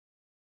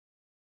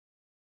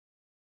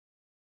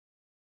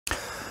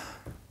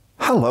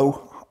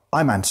Hello,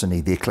 I'm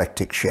Anthony, the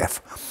Eclectic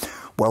Chef.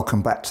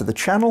 Welcome back to the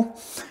channel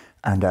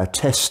and our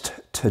test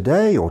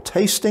today, or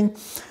tasting,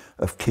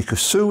 of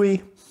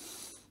Kikusui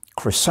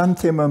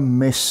Chrysanthemum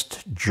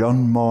Mist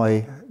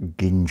Junmai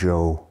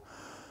Ginjo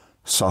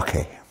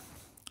sake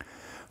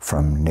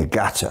from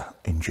Niigata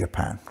in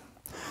Japan.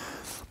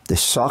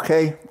 This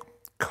sake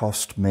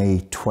cost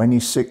me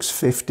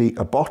 $26.50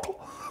 a bottle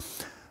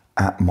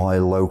at my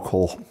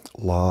local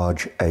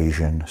large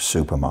Asian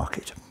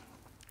supermarket.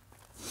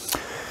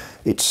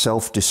 It's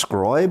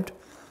self-described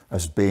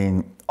as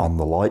being on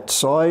the light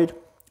side,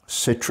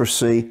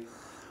 citrusy,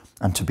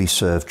 and to be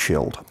served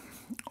chilled.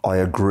 I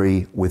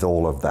agree with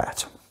all of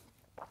that.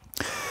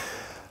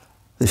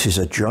 This is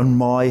a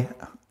Junmai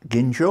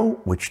Ginjo,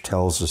 which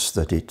tells us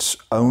that it's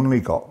only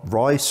got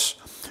rice,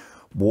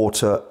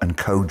 water, and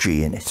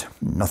koji in it,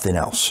 nothing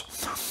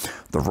else.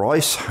 The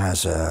rice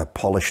has a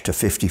polish to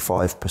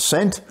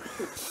 55%,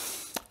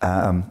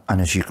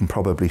 and as you can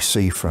probably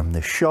see from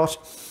this shot,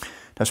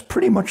 that's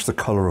pretty much the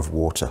colour of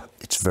water.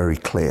 It's very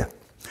clear.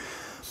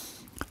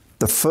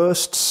 The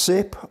first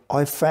sip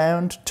I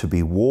found to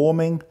be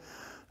warming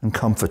and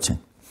comforting.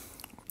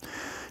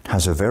 It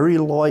has a very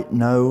light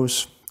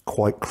nose,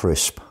 quite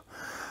crisp.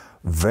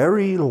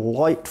 Very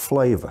light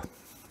flavour.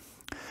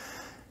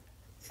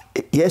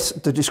 Yes,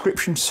 the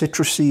description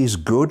citrusy is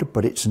good,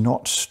 but it's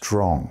not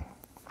strong.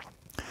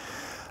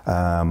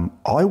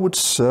 I would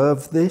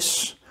serve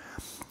this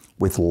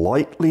with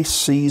lightly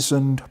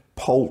seasoned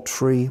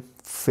poultry,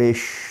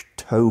 fish,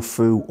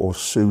 tofu, or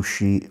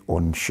sushi,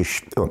 and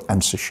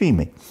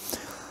sashimi.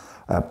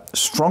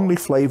 Strongly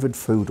flavoured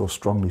food or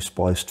strongly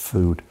spiced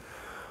food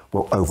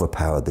will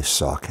overpower this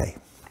sake.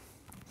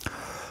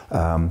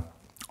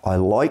 I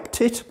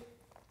liked it.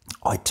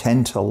 I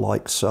tend to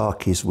like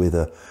sakes with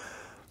a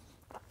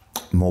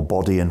more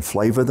body and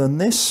flavour than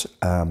this,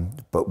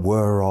 but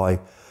were I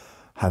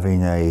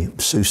having a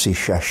sushi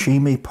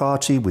sashimi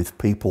party with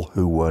people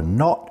who were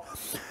not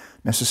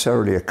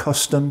necessarily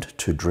accustomed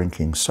to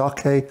drinking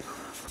sake,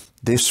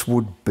 this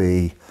would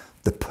be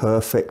the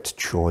perfect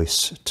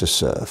choice to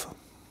serve.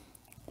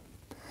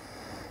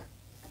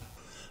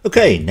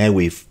 Okay, now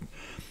we've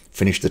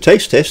finished the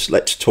taste test,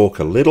 let's talk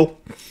a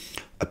little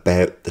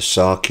about the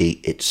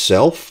sake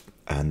itself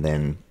and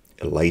then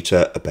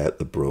later about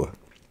the brewer.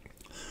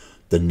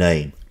 The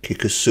name,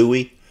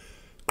 Kikusui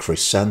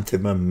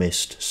Chrysanthemum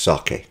Mist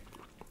Sake.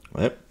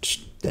 Well,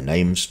 the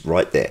name's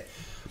right there.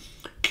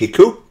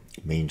 Kiku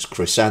means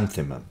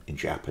chrysanthemum in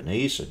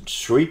Japanese, and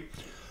sui,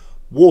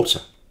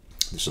 water.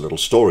 There's a little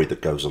story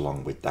that goes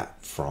along with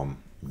that from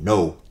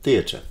No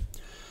Theatre.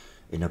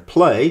 In a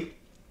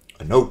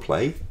No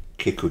play,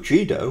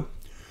 Kikujido,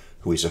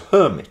 who is a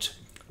hermit,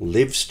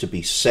 lives to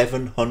be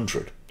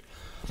 700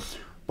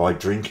 by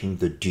drinking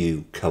the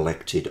dew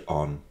collected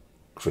on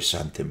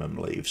chrysanthemum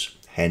leaves.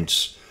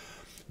 Hence,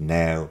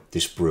 now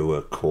this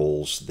brewer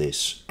calls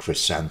this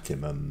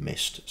Chrysanthemum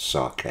Mist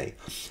Sake.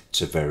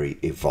 It's a very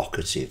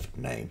evocative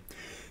name.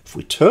 If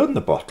we turn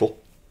the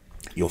bottle,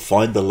 you'll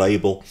find the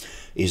label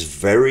is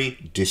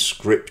very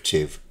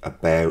descriptive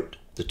about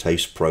the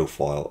taste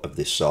profile of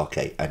this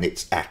sake, and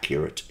it's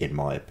accurate in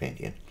my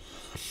opinion.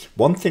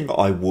 One thing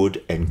I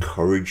would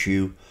encourage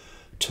you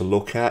to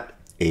look at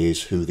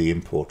is who the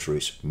importer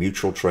is,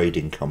 Mutual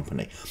Trading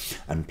Company,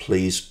 and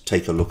please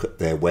take a look at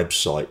their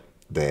website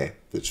there.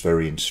 That's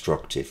very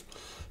instructive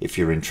if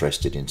you're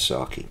interested in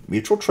sake.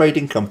 Mutual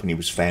Trading Company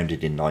was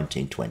founded in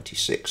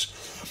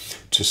 1926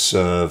 to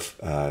serve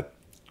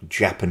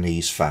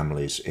Japanese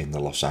families in the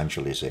Los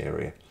Angeles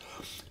area.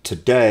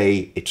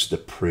 Today, it's the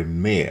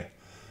premier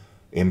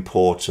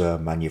importer,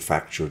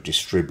 manufacturer,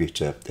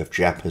 distributor of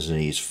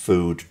Japanese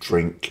food,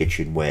 drink,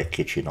 kitchenware,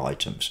 kitchen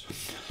items.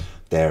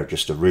 They're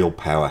just a real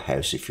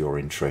powerhouse if you're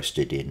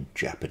interested in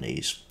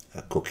Japanese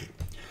cooking.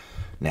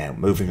 Now,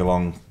 moving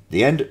along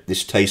the end,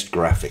 this taste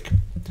graphic.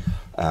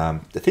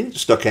 The thing that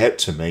stuck out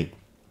to me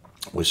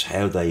was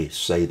how they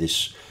say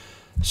this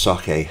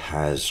sake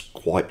has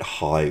quite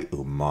high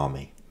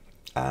umami.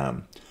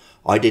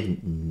 I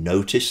didn't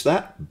notice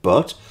that,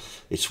 but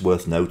it's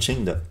worth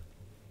noting that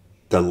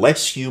the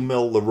less you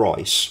mill the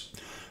rice,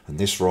 and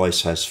this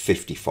rice has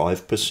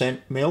 55%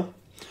 mill,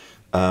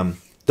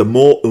 the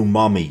more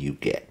umami you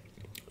get.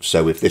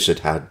 So if this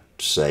had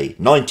say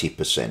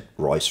 90%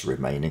 rice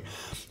remaining,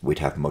 we'd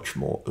have much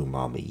more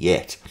umami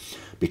yet,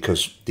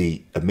 because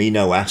the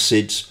amino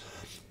acids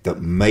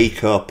that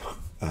make up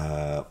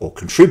or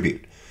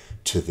contribute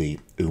to the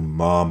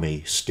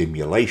umami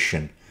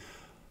stimulation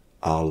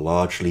are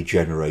largely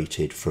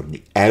generated from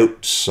the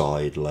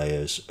outside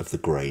layers of the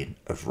grain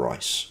of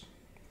rice.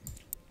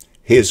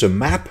 Here's a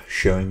map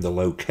showing the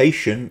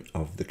location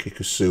of the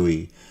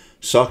Kikusui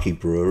Sake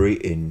Brewery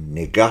in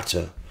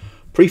Niigata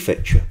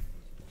Prefecture.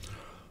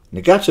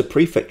 Niigata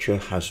Prefecture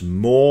has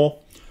more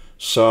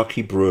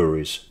sake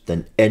breweries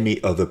than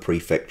any other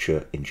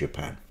prefecture in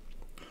Japan.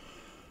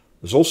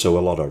 There's also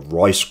a lot of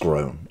rice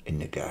grown in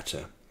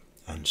Niigata,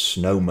 and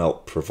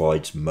snowmelt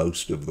provides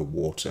most of the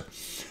water,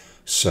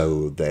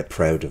 so they're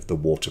proud of the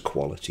water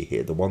quality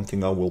here. The one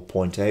thing I will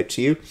point out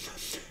to you,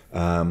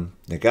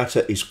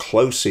 Nagata is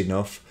close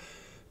enough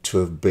to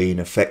have been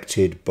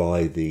affected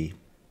by the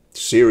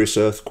serious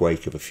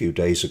earthquake of a few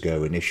days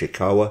ago in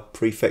Ishikawa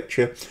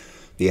Prefecture,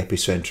 the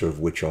epicenter of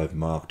which I've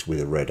marked with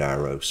a red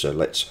arrow. So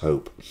let's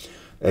hope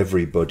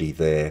everybody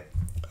there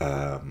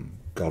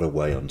got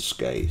away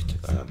unscathed.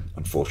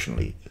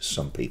 Unfortunately,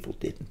 some people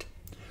didn't.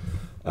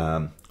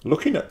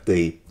 Looking at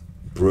the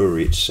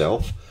brewery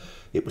itself,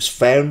 it was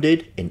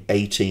founded in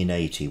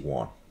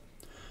 1881.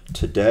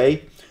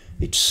 Today,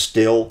 it's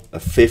still a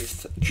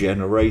fifth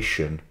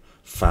generation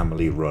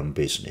family-run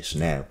business.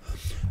 Now,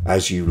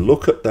 as you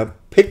look at the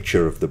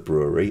picture of the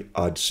brewery,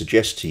 I'd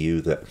suggest to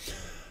you that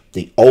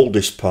the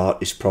oldest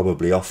part is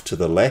probably off to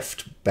the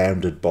left,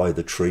 bounded by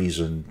the trees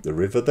and the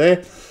river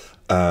there,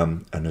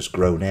 and has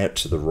grown out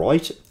to the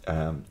right.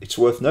 It's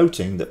worth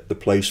noting that the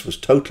place was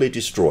totally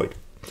destroyed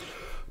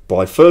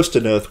by first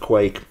an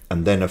earthquake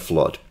and then a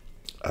flood.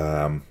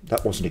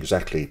 That wasn't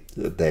exactly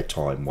their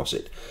time, was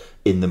it?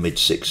 In the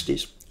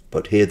mid-60s.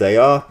 But here they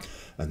are,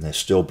 and they're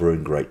still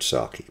brewing great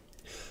sake.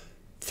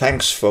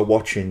 Thanks for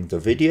watching the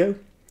video.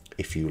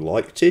 If you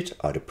liked it,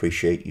 I'd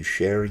appreciate you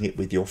sharing it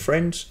with your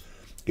friends,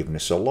 giving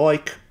us a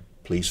like.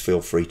 Please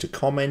feel free to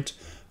comment,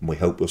 and we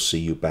hope we'll see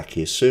you back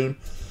here soon.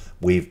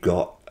 We've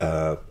got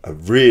a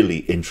really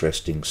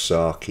interesting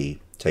sake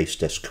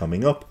taste test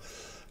coming up.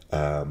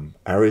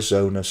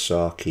 Arizona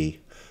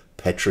sake,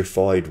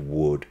 petrified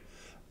wood,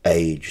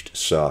 aged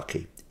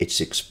sake. It's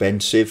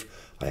expensive.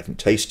 I haven't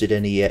tasted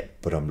any yet,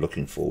 but I'm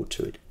looking forward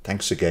to it.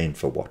 Thanks again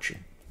for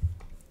watching.